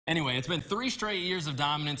Anyway, it's been 3 straight years of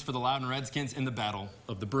dominance for the Loudon Redskins in the Battle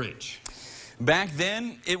of the Bridge. Back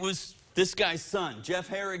then, it was this guy's son, Jeff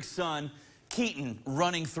Herrig's son, Keaton,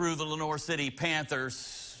 running through the Lenoir City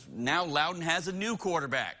Panthers. Now Loudon has a new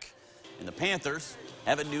quarterback, and the Panthers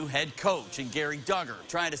have a new head coach in Gary Duggar,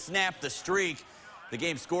 trying to snap the streak. The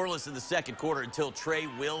game scoreless in the second quarter until Trey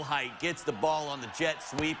Wilhite gets the ball on the jet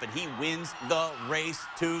sweep, and he wins the race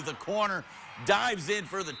to the corner, dives in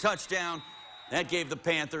for the touchdown. That gave the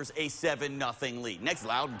Panthers a 7-0 lead. Next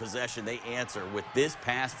Loudon possession, they answer with this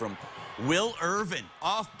pass from Will Irvin.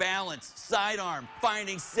 Off balance, sidearm,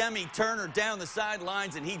 finding Semi Turner down the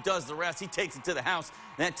sidelines, and he does the rest. He takes it to the house.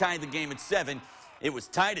 That tied the game at 7. It was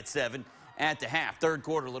tied at 7 at the half. Third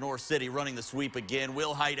quarter, Lenoir City running the sweep again.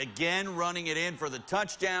 Wilhite again running it in for the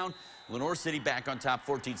touchdown. Lenoir City back on top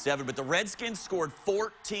 14-7, but the Redskins scored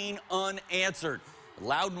 14 unanswered.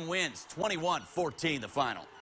 Loudon wins 21-14 the final.